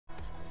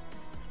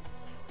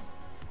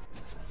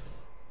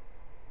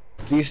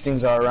these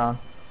things are around.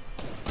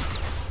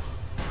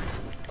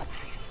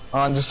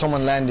 There's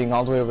someone landing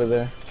all the way over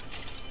there.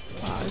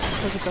 Wow,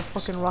 just look at the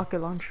fucking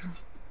rocket launcher.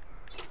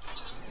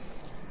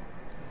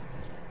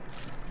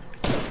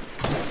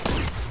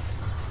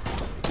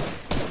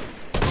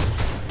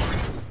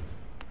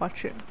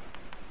 Watch it.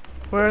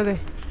 Where are they?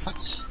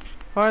 What?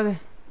 Where are they?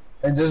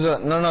 Hey, there's a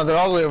no, they're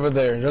all the way over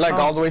there. They're like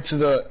all the way to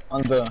the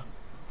on the.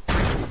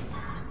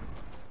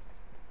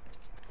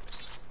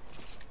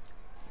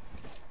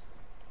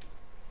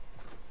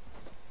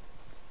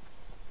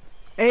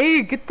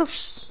 Hey, get the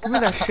give me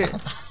that shit.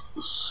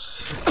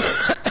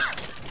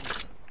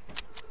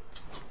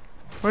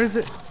 Where is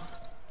it?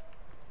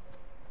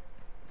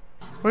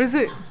 Where is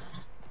it?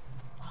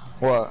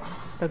 What?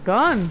 The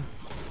gun.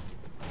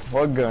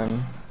 What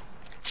gun?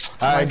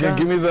 Alright,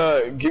 give me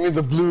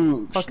the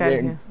blue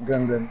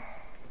gun then.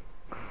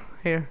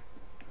 Here.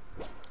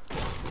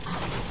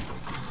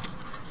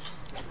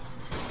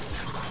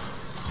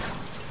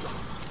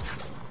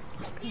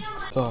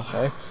 What the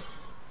heck?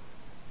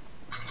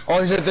 Oh,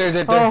 he's right there, he's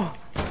right there. Oh.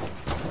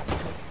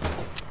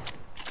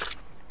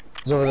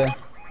 He's over there.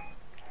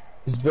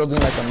 He's building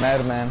like a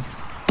madman.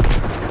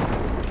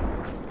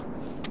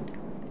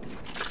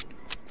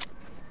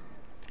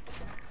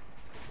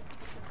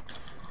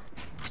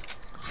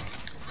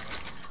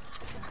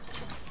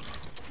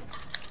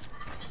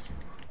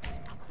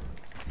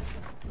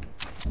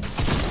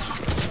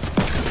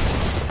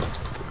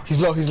 He's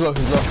low, he's low,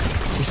 he's low.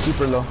 He's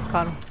super low.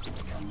 Got him.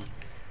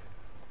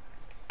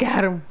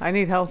 Got him. I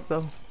need help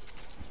though.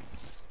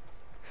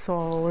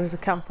 So where's the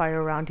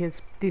campfire around here?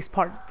 It's these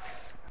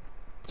parts.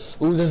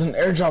 Ooh, there's an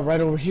airdrop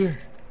right over here.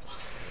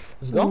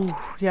 Let's go. Ooh,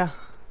 yeah.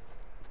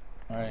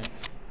 Alright.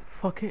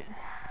 Fuck it.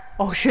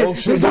 Oh shit, oh,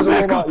 shit there's a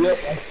backup. Yep.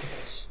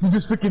 You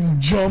just freaking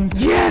jumped.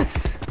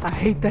 Yes! I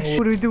hate that shit.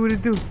 What do we do? What do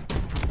we do?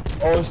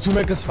 Oh, it's two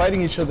mechas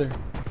fighting each other.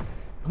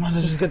 Come on,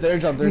 let's just get the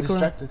airdrop. They're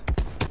distracted.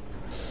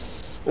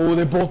 Oh,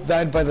 they both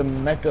died by the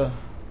mecha.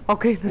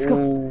 Okay, let's go.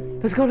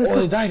 Let's go, let's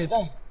go. They died.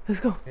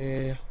 Let's go.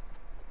 Yeah.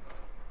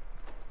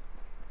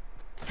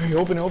 Hurry,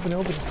 open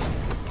it.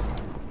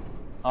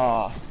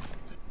 Ah.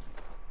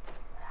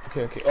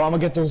 Okay. Oh, I'm gonna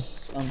get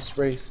those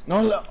sprays.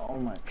 No, oh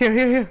my.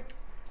 Here.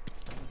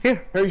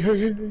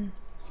 Hurry.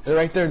 They're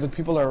right there. The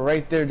people are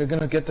right there. They're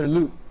gonna get their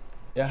loot.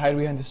 Yeah, hide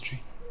behind this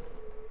tree.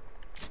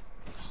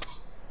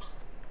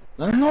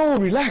 No,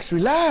 relax.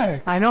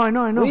 I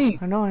know. Wait.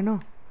 I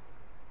know.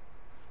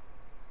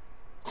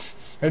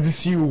 I just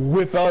see you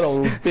whip out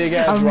a big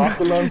ass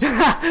rocket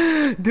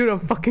launcher. Dude,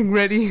 I'm fucking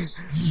ready.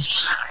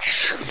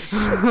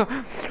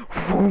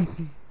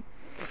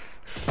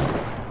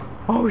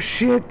 Oh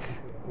shit.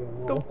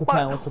 What's the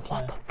plan? What the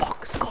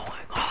fuck is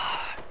going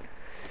on?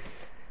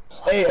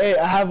 Hey,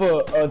 I have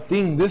a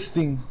thing, this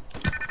thing.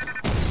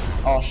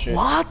 Oh shit.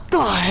 What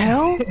the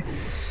hell?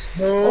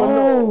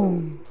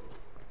 No.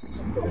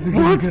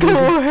 What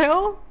the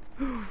hell?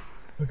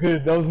 Okay,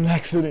 that was an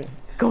accident.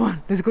 Come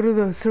on, let's go to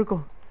the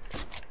circle.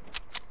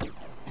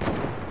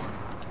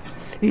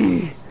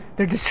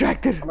 They're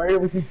distracted. I'm right here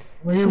with you.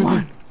 Come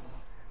on.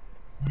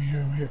 I'm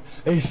here.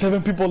 Hey,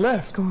 7 people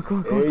left. Come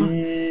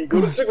on. Go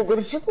to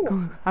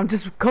circle. I'm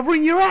just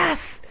covering your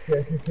ass.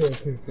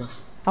 Okay.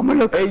 I'm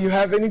gonna look. Hey, you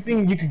have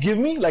anything you could give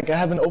me? Like, I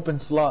have an open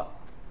slot.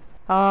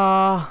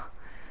 I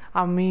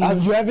mean...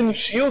 do you have any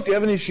shields?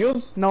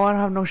 No, I don't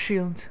have no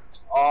shield.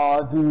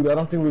 Aw, dude, I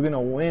don't think we're gonna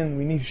win.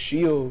 We need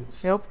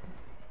shields. Yep.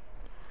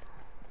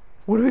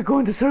 Where do we go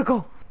in the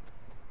circle?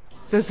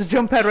 There's a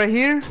jump pad right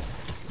here.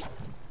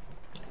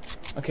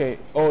 Okay.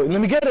 Oh, let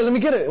me get it. Wait, let me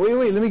get it,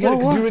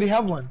 because you already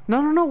have one. No.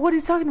 What are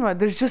you talking about?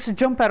 There's just a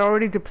jump pad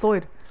already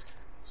deployed.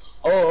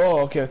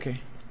 Oh, okay.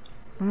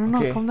 No,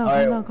 okay. Calm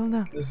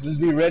down. Let's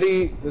be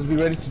ready. Let's be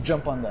ready to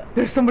jump on that.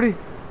 There's somebody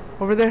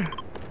over there.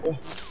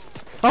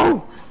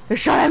 Oh, they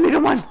shot at me.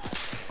 Come on.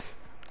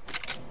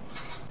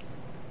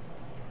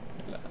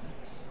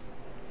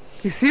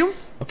 You see him?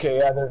 Okay,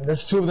 yeah.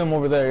 There's 2 of them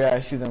over there. Yeah,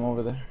 I see them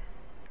over there.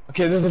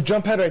 Okay, there's a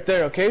jump pad right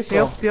there. Okay,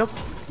 so yep.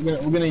 We're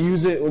gonna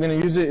use it. We're gonna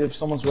use it if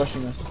someone's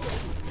rushing us.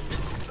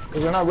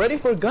 Cause we're not ready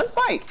for a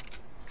gunfight.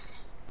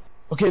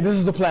 Okay, this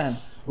is the plan.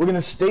 We're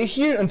gonna stay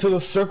here until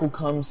the circle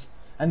comes,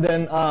 and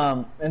then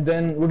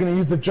we're gonna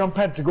use the jump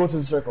pad to go to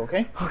the circle.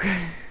 Okay.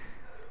 Okay.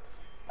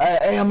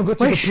 Hey, I'm gonna go to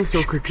the place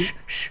real quick.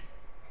 Shh.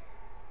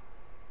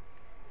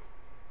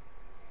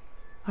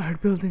 I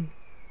heard building.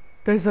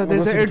 There's an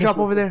airdrop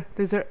over there.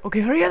 Okay,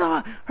 hurry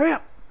up.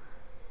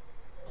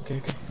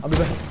 Okay. I'll be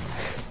back.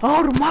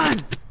 Oh, come on!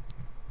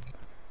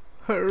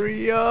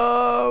 Hurry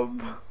up!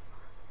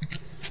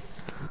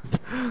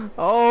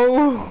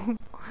 Oh!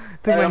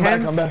 Dude, I'm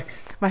back.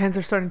 My hands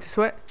are starting to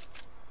sweat.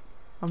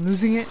 I'm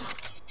losing it.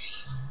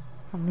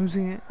 All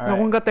right. No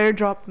one got the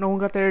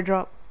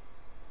airdrop.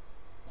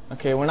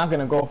 Okay, we're not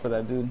gonna go for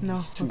that, dude. No.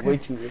 It's way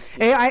too risky.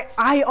 Hey,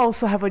 I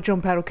also have a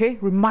jump pad. Okay,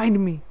 remind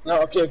me.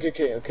 No.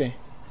 Okay.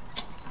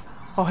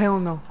 Oh hell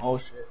no. Oh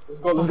shit. Let's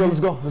go.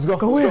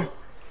 Go where?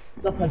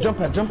 Jump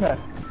pad.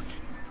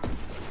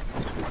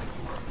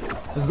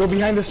 Let's go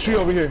behind this tree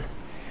over here.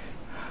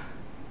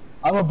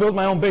 I'm gonna build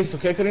my own base,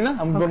 okay, Karina?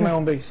 I'm gonna build my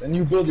own base, and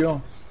you build your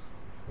own.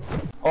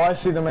 Oh, I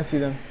see them. I see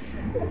them.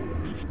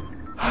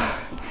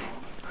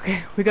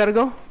 Okay, we gotta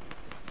go.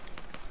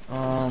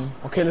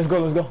 Okay, let's go.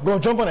 Let's go. Go,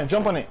 jump on it.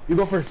 Jump on it. You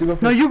go first. You go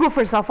first. No, you go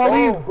first. I'll follow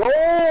you.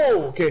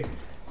 Go. Okay.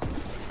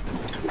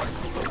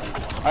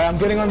 Alright, I'm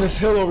getting on this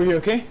hill over here.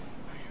 Okay.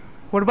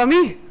 What about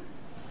me?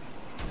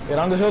 Get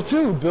on the hill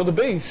too. Build a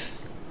base.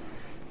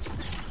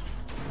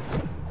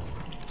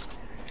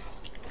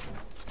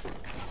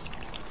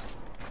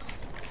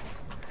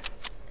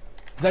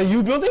 Is that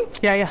you building?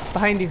 Yeah, yeah,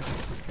 behind you.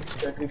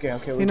 Okay.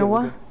 You know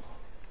what?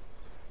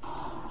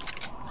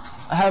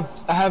 I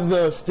have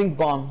the stink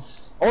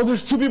bombs. Oh,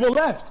 there's 2 people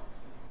left.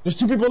 There's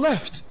 2 people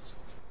left.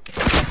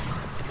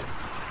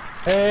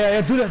 Yeah.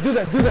 Do that.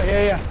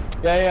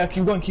 Yeah.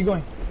 Keep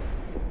going.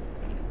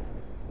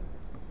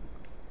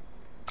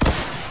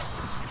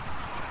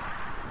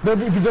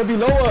 They're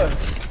below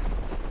us.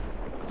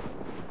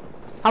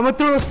 I'm gonna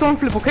throw a storm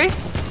flip, okay?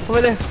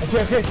 Over there.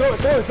 Okay. Throw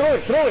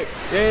it.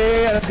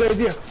 Yeah. That's a good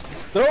idea.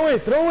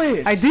 Throw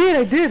it. I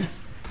did.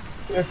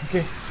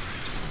 Okay.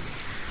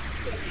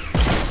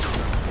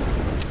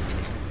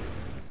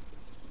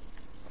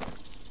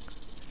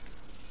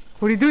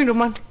 What are you doing,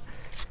 Roman?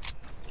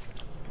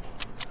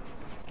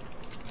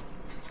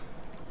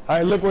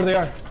 Alright, look where they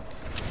are.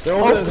 They're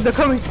over there. They're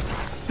coming.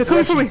 They're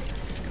coming for me.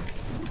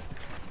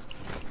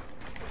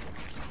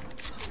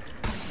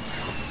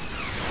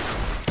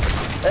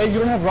 Hey, you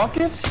don't have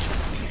rockets?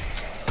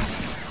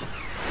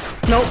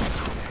 No.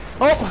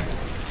 Oh.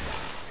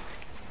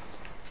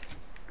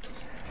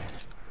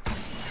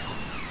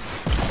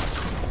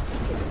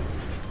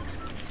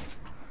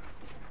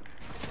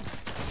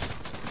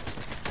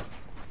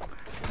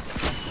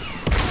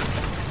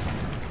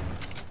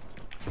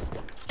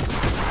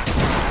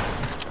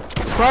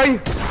 Where are you?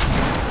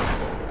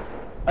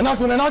 I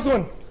knocked one.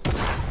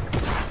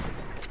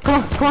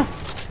 Come on.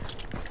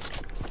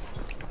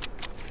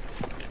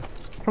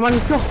 Come on,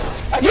 let's go.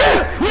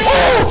 Yes!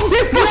 Oh! We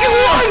fucking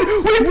won!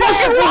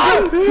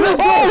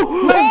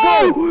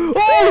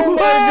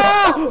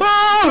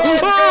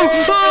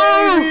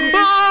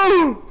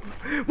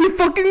 We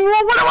fucking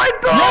won! What am I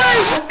doing?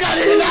 Got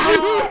it out!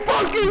 We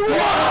fucking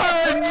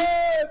won!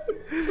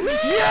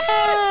 Yes!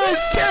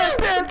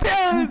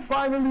 We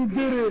finally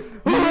did it!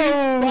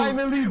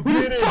 We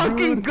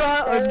fucking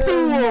got a duo!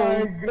 Oh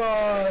my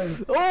god!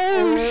 Oh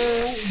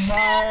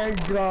my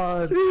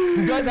god!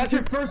 You guys, that's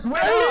your first win!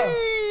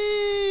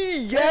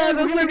 Yeah,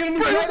 that's my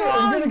first one!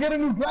 We're gonna get a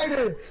new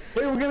glider!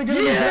 Hey, we're gonna get a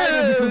new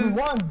glider because we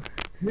won!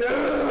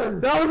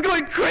 Yes! That was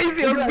going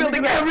crazy! I was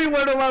building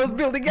everywhere though, I was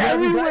building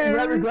everywhere! You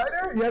have your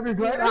glider? You have your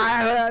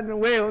glider?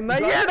 Well,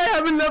 not yet, I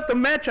haven't left the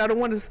match. I don't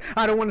want to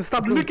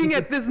stop looking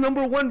at this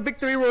 #1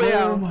 victory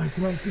royale. Oh my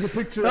god, see the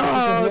picture.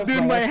 Oh,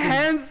 dude, my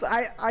hands,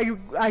 I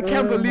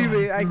can't believe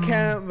it. I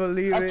can't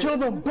believe it. I killed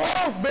them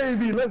both,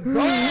 baby! Let's go!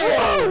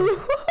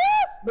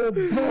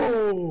 Let's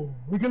go!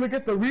 We're gonna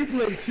get the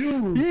replay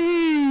too!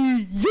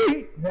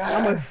 Yeet!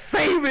 I'm gonna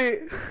save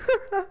it!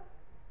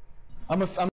 I'm